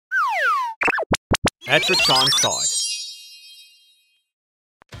Etra-chan saw it.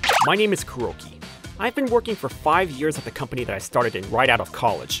 My name is Kuroki. I've been working for 5 years at the company that I started in right out of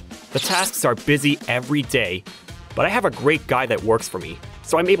college. The tasks are busy every day, but I have a great guy that works for me,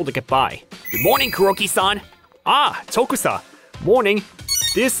 so I'm able to get by. Good morning, Kuroki-san! Ah, Tokusa. Morning.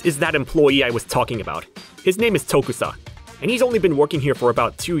 This is that employee I was talking about. His name is Tokusa, and he's only been working here for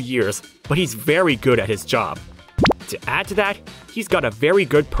about 2 years, but he's very good at his job. To add to that, he's got a very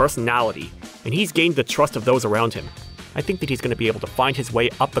good personality, and he's gained the trust of those around him. I think that he's going to be able to find his way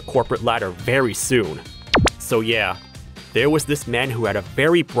up the corporate ladder very soon. So yeah, there was this man who had a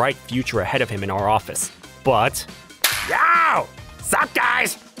very bright future ahead of him in our office, but... Yo! Sup,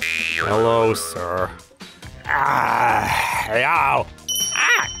 guys? Hello, sir. Yo!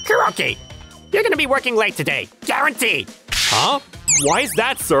 Kuroki! You're gonna be working late today, guaranteed! Huh? Why is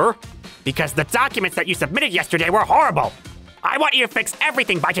that, sir? Because the documents that you submitted yesterday were horrible! I want you to fix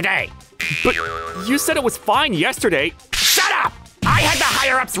everything by today! But you said it was fine yesterday. Shut up! I had the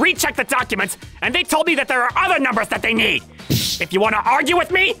higher-ups recheck the documents, and they told me that there are other numbers that they need! If you want to argue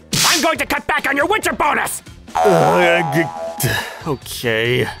with me, I'm going to cut back on your winter bonus!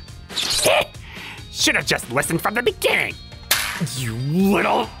 Okay. Should have just listened from the beginning! You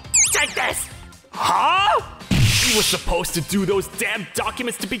little... Take this! Huh? You were supposed to do those damn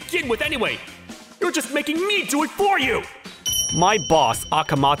documents to begin with anyway! You're just making me do it for you! My boss,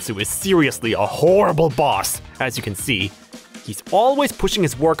 Akamatsu, is seriously a horrible boss, as you can see. He's always pushing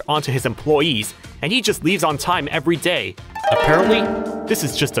his work onto his employees, and he just leaves on time every day. Apparently, this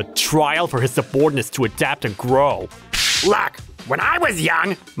is just a trial for his subordinates to adapt and grow. Look, when I was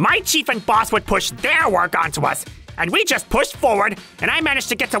young, my chief and boss would push their work onto us, and we just pushed forward, and I managed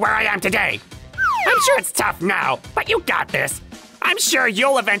to get to where I am today. I'm sure it's tough now, but you got this. I'm sure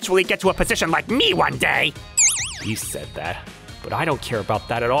you'll eventually get to a position like me one day. You said that, but I don't care about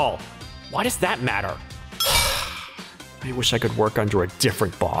that at all. Why does that matter? I wish I could work under a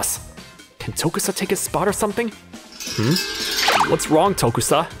different boss. Can Tokusa take his spot or something? What's wrong,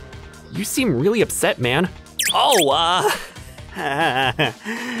 Tokusa? You seem really upset, man. Oh,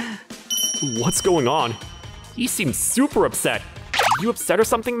 What's going on? You seem super upset. You upset or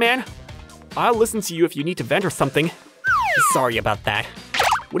something, man? I'll listen to you if you need to vent or something. Sorry about that.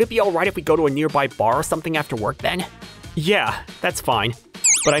 Would it be alright if we go to a nearby bar or something after work then? Yeah, that's fine.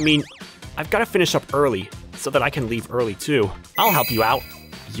 But I mean, I've got to finish up early, so that I can leave early too. I'll help you out.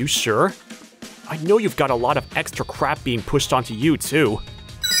 You sure? I know you've got a lot of extra crap being pushed onto you too.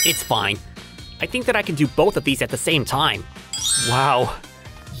 It's fine. I think that I can do both of these at the same time. Wow.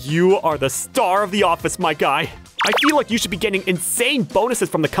 You are the star of the office, my guy. I feel like you should be getting insane bonuses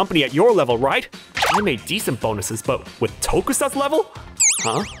from the company at your level, right? I made decent bonuses, but with Tokusa's level?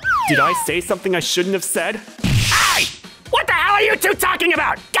 Huh? Did I say something I shouldn't have said? Hey! What the hell are you two talking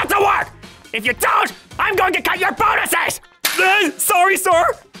about? Get to work! If you don't, I'm going to cut your bonuses! Sorry, sir!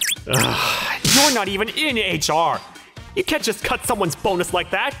 You're not even in HR. You can't just cut someone's bonus like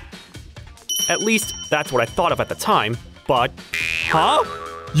that. At least, that's what I thought of at the time, but... Huh?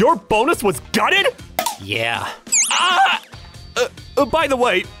 Your bonus was gutted? Yeah. By the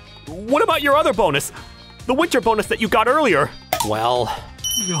way, what about your other bonus? The winter bonus that you got earlier? Well...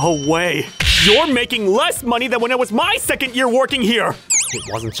 No way. You're making less money than when it was my second year working here.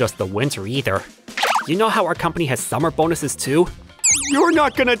 It wasn't just the winter either. You know how our company has summer bonuses too? You're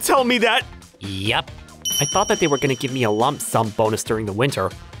not gonna tell me that. Yep. I thought that they were gonna give me a lump sum bonus during the winter.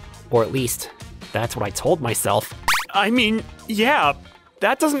 Or at least, that's what I told myself. I mean, yeah,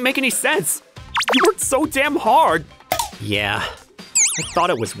 that doesn't make any sense. You worked so damn hard. Yeah. I thought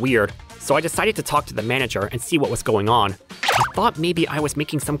it was weird, so I decided to talk to the manager and see what was going on. I thought maybe I was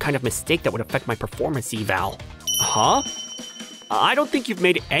making some kind of mistake that would affect my performance eval. Huh? I don't think you've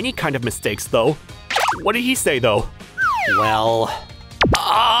made any kind of mistakes, though. What did he say, though? Well...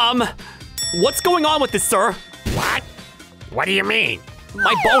 What's going on with this, sir? What? What do you mean?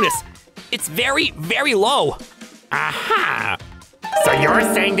 My bonus. It's very, very low. Aha! So you're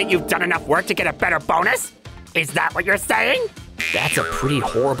saying that you've done enough work to get a better bonus? Is that what you're saying? That's a pretty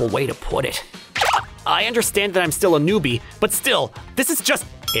horrible way to put it. I understand that I'm still a newbie, but still, this is just...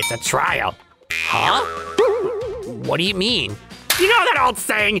 It's a trial. Huh? What do you mean? You know that old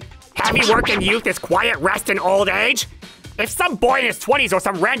saying, heavy work in youth is quiet rest in old age? If some boy in his 20s or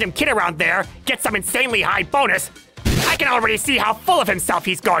some random kid around there gets some insanely high bonus, I can already see how full of himself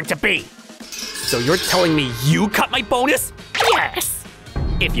he's going to be. So you're telling me you cut my bonus? Yes.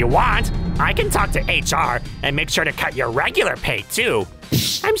 If you want, I can talk to HR and make sure to cut your regular pay too.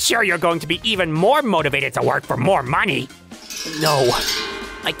 I'm sure you're going to be even more motivated to work for more money. No,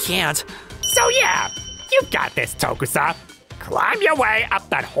 I can't. So yeah, you've got this, Tokusa. climb your way up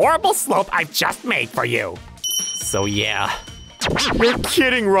that horrible slope I've just made for you. So yeah. You're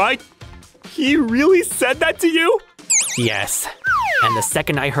kidding, right? He really said that to you? Yes. And the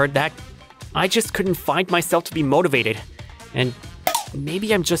second I heard that, I just couldn't find myself to be motivated. And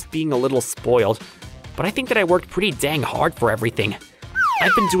maybe I'm just being a little spoiled, but I think that I worked pretty dang hard for everything.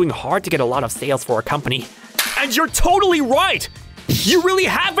 I've been doing hard to get a lot of sales for our company. And you're totally right! You really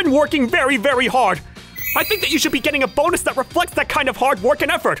have been working very, very hard. I think that you should be getting a bonus that reflects that kind of hard work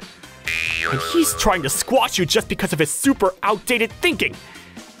and effort. And he's trying to squash you just because of his super outdated thinking.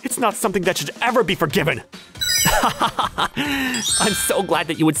 It's not something that should ever be forgiven. I'm so glad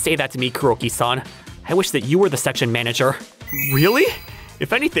that you would say that to me, Kuroki-san. I wish that you were the section manager. Really?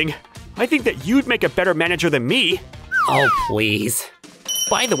 If anything, I think that you'd make a better manager than me. Oh, please.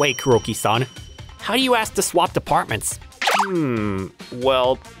 By the way, Kuroki-san, how do you ask to swap departments?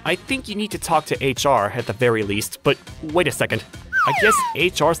 Well, I think you need to talk to HR at the very least, but wait a second. I guess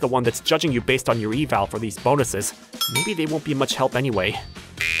HR's the one that's judging you based on your eval for these bonuses. Maybe they won't be much help anyway.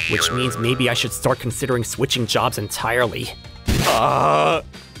 Which means maybe I should start considering switching jobs entirely.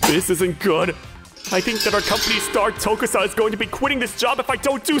 This isn't good. I think that our company's star Tokusa is going to be quitting this job if I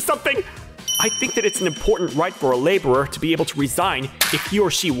don't do something. I think that it's an important right for a laborer to be able to resign if he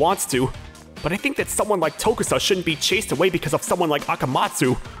or she wants to. But I think that someone like Tokusa shouldn't be chased away because of someone like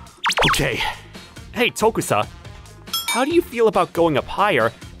Akamatsu. Okay. Hey, Tokusa. How do you feel about going up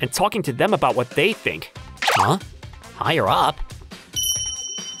higher and talking to them about what they think? Huh? Higher up?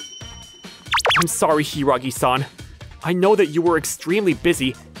 I'm sorry, Hiragi-san. I know that you were extremely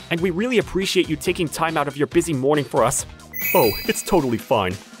busy, and we really appreciate you taking time out of your busy morning for us. Oh, it's totally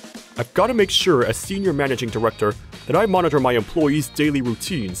fine. I've got to make sure as senior managing director that I monitor my employees' daily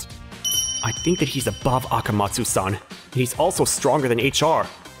routines. I think that he's above Akamatsu-san, and he's also stronger than HR.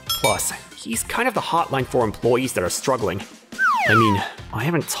 Plus, he's kind of the hotline for employees that are struggling. I mean, I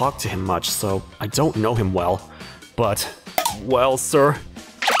haven't talked to him much, so I don't know him well. But, well, sir,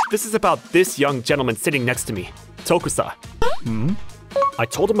 this is about this young gentleman sitting next to me, Tokusa. I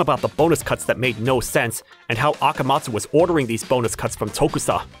told him about the bonus cuts that made no sense, and how Akamatsu was ordering these bonus cuts from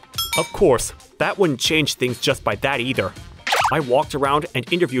Tokusa. Of course, that wouldn't change things just by that either. I walked around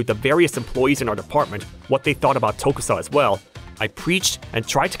and interviewed the various employees in our department, what they thought about Tokusa as well. I preached and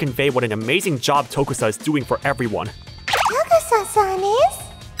tried to convey what an amazing job Tokusa is doing for everyone. Tokusa-san is?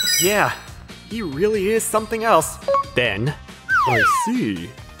 Yeah, he really is something else. Then, I see.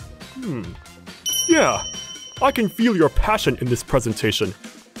 Yeah, I can feel your passion in this presentation.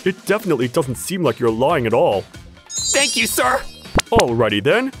 It definitely doesn't seem like you're lying at all. Thank you, sir! Alrighty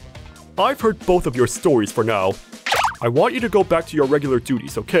then. I've heard both of your stories for now. I want you to go back to your regular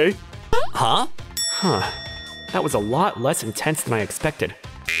duties, okay? Huh? That was a lot less intense than I expected.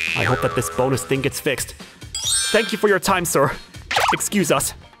 I hope that this bonus thing gets fixed. Thank you for your time, sir. Excuse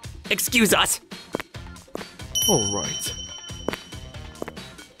us. Excuse us! Alright.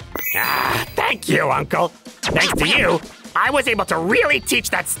 Thank you, Uncle. Thanks to you, I was able to really teach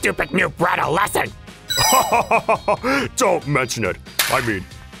that stupid new brat a lesson. Don't mention it. I mean,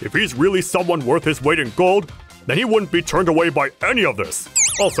 if he's really someone worth his weight in gold, then he wouldn't be turned away by any of this.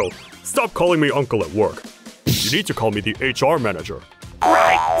 Also, stop calling me uncle at work. You need to call me the HR manager.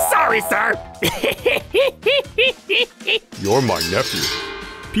 Right, sorry, sir. You're my nephew.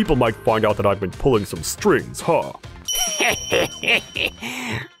 People might find out that I've been pulling some strings, huh?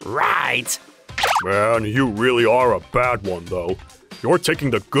 Right. Man, you really are a bad one, though. You're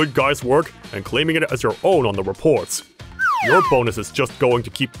taking the good guy's work and claiming it as your own on the reports. Your bonus is just going to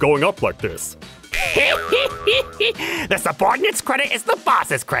keep going up like this. The subordinate's credit is the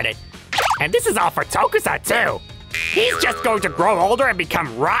boss's credit. And this is all for Tokusa, too. He's just going to grow older and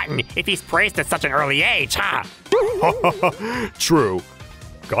become rotten if he's praised at such an early age, huh? True.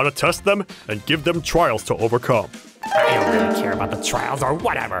 Gotta test them and give them trials to overcome. I don't really care about the trials or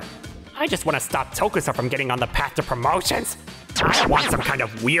whatever. I just want to stop Tokusa from getting on the path to promotions. I don't want some kind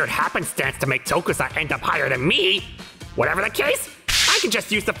of weird happenstance to make Tokusa end up higher than me. Whatever the case, I can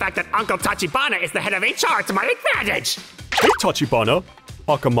just use the fact that Uncle Tachibana is the head of HR to my advantage. Hey, Tachibana.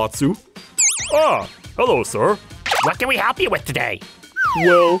 Akamatsu. Ah, hello, sir. What can we help you with today?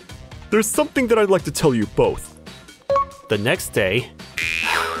 Well, there's something that I'd like to tell you both. The next day...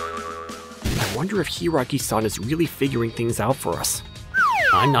 I wonder if Hiragi-san is really figuring things out for us.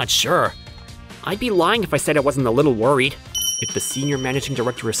 I'm not sure. I'd be lying if I said I wasn't a little worried. If the senior managing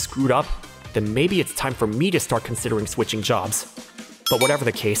director is screwed up, then maybe it's time for me to start considering switching jobs. But whatever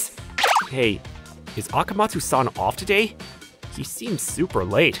the case, hey, is Akamatsu-san off today? He seems super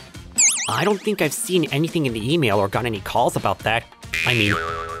late. I don't think I've seen anything in the email or got any calls about that. I mean,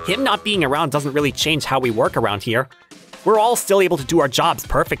 him not being around doesn't really change how we work around here. we're all still able to do our jobs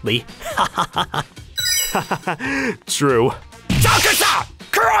perfectly. True. Tokusa!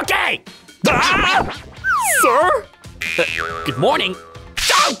 Kuroki! Ah! Sir? Good morning.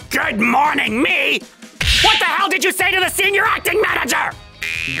 Oh, good morning, me! What the hell did you say to the senior acting manager?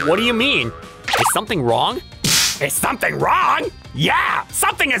 What do you mean? Is something wrong? Is something wrong? Yeah,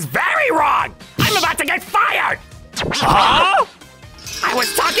 something is very wrong! I'm about to get fired! Huh? I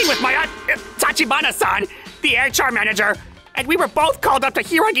was talking with my Tachibana-san, the HR manager, and we were both called up to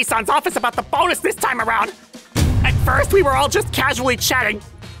Hiragi-san's office about the bonus this time around. At first, we were all just casually chatting,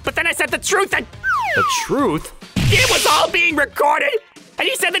 but then I said the truth and... The truth? It was all being recorded, and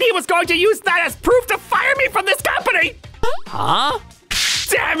he said that he was going to use that as proof to fire me from this company! Huh?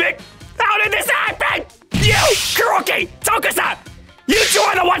 Damn it! How did this happen? You, Kuroki, Tokusa! You two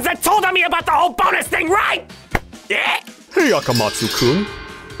are the ones that told on me about the whole bonus thing, right? Yeah? Hey, Akamatsu-kun.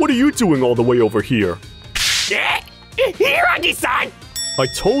 What are you doing all the way over here? Yeah? Hiragi-san! I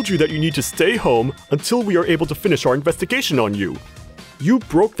told you that you need to stay home until we are able to finish our investigation on you. You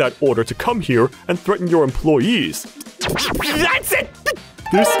broke that order to come here and threaten your employees. That's it!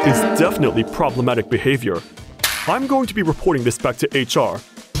 This is definitely problematic behavior. I'm going to be reporting this back to HR.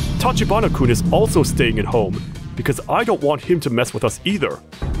 Tachibana-kun is also staying at home because I don't want him to mess with us either.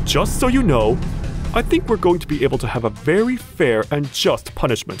 Just so you know, I think we're going to be able to have a very fair and just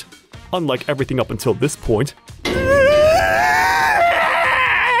punishment, unlike everything up until this point.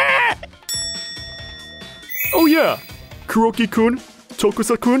 Oh yeah, Kuroki-kun,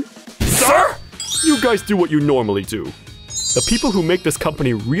 Tokusa-kun. Sir? You guys do what you normally do. The people who make this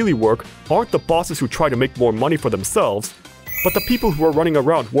company really work aren't the bosses who try to make more money for themselves, but the people who are running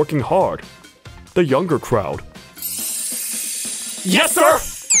around working hard. The younger crowd. Yes, sir!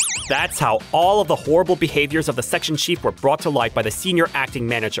 That's how all of the horrible behaviors of the section chief were brought to light by the senior acting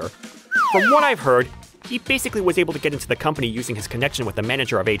manager. From what I've heard, he basically was able to get into the company using his connection with the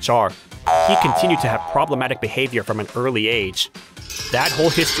manager of HR. He continued to have problematic behavior from an early age. That whole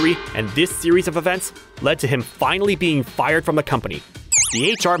history and this series of events led to him finally being fired from the company.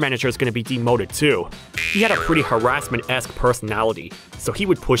 The HR manager is going to be demoted too. He had a pretty harassment-esque personality, so he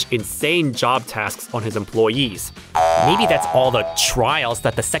would push insane job tasks on his employees. Maybe that's all the trials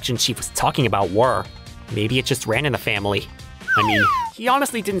that the section chief was talking about were. Maybe it just ran in the family. I mean, he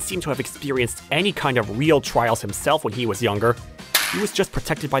honestly didn't seem to have experienced any kind of real trials himself when he was younger. He was just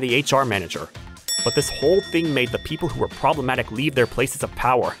protected by the HR manager. But this whole thing made the people who were problematic leave their places of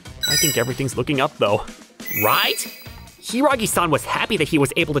power. I think everything's looking up though. Right? Hiragi-san was happy that he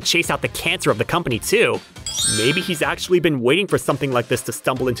was able to chase out the cancer of the company too. Maybe he's actually been waiting for something like this to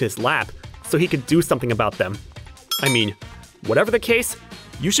stumble into his lap so he could do something about them. I mean, whatever the case,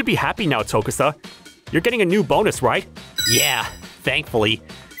 you should be happy now, Tokusa. You're getting a new bonus, right? Yeah, thankfully.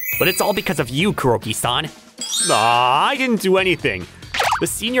 But it's all because of you, Kuroki-san. Nah, I didn't do anything. The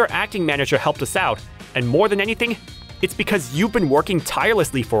senior acting manager helped us out, and more than anything, it's because you've been working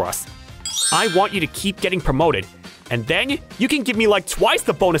tirelessly for us. I want you to keep getting promoted, and then you can give me like twice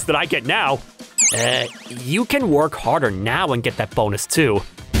the bonus that I get now. You can work harder now and get that bonus too.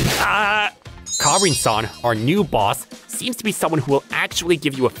 Karin-san, our new boss, seems to be someone who will actually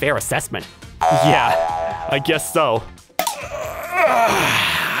give you a fair assessment. Yeah, I guess so.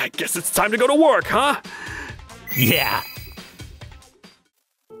 I guess it's time to go to work, huh? Yeah.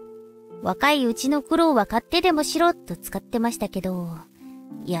 若いうちの苦労は買ってでもしろと使ってましたけど、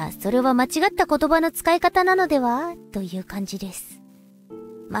いや、それは間違った言葉の使い方なのではという感じです。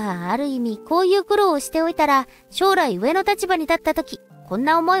まあ、ある意味、こういう苦労をしておいたら、将来上の立場に立った時、こん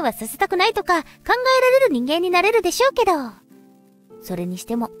な思いはさせたくないとか考えられる人間になれるでしょうけど。それにし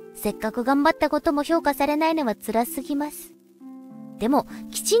ても、せっかく頑張ったことも評価されないのは辛すぎます。でも、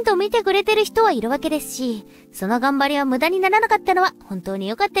きちんと見てくれてる人はいるわけですし、その頑張りは無駄にならなかったのは本当に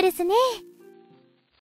良かったですね。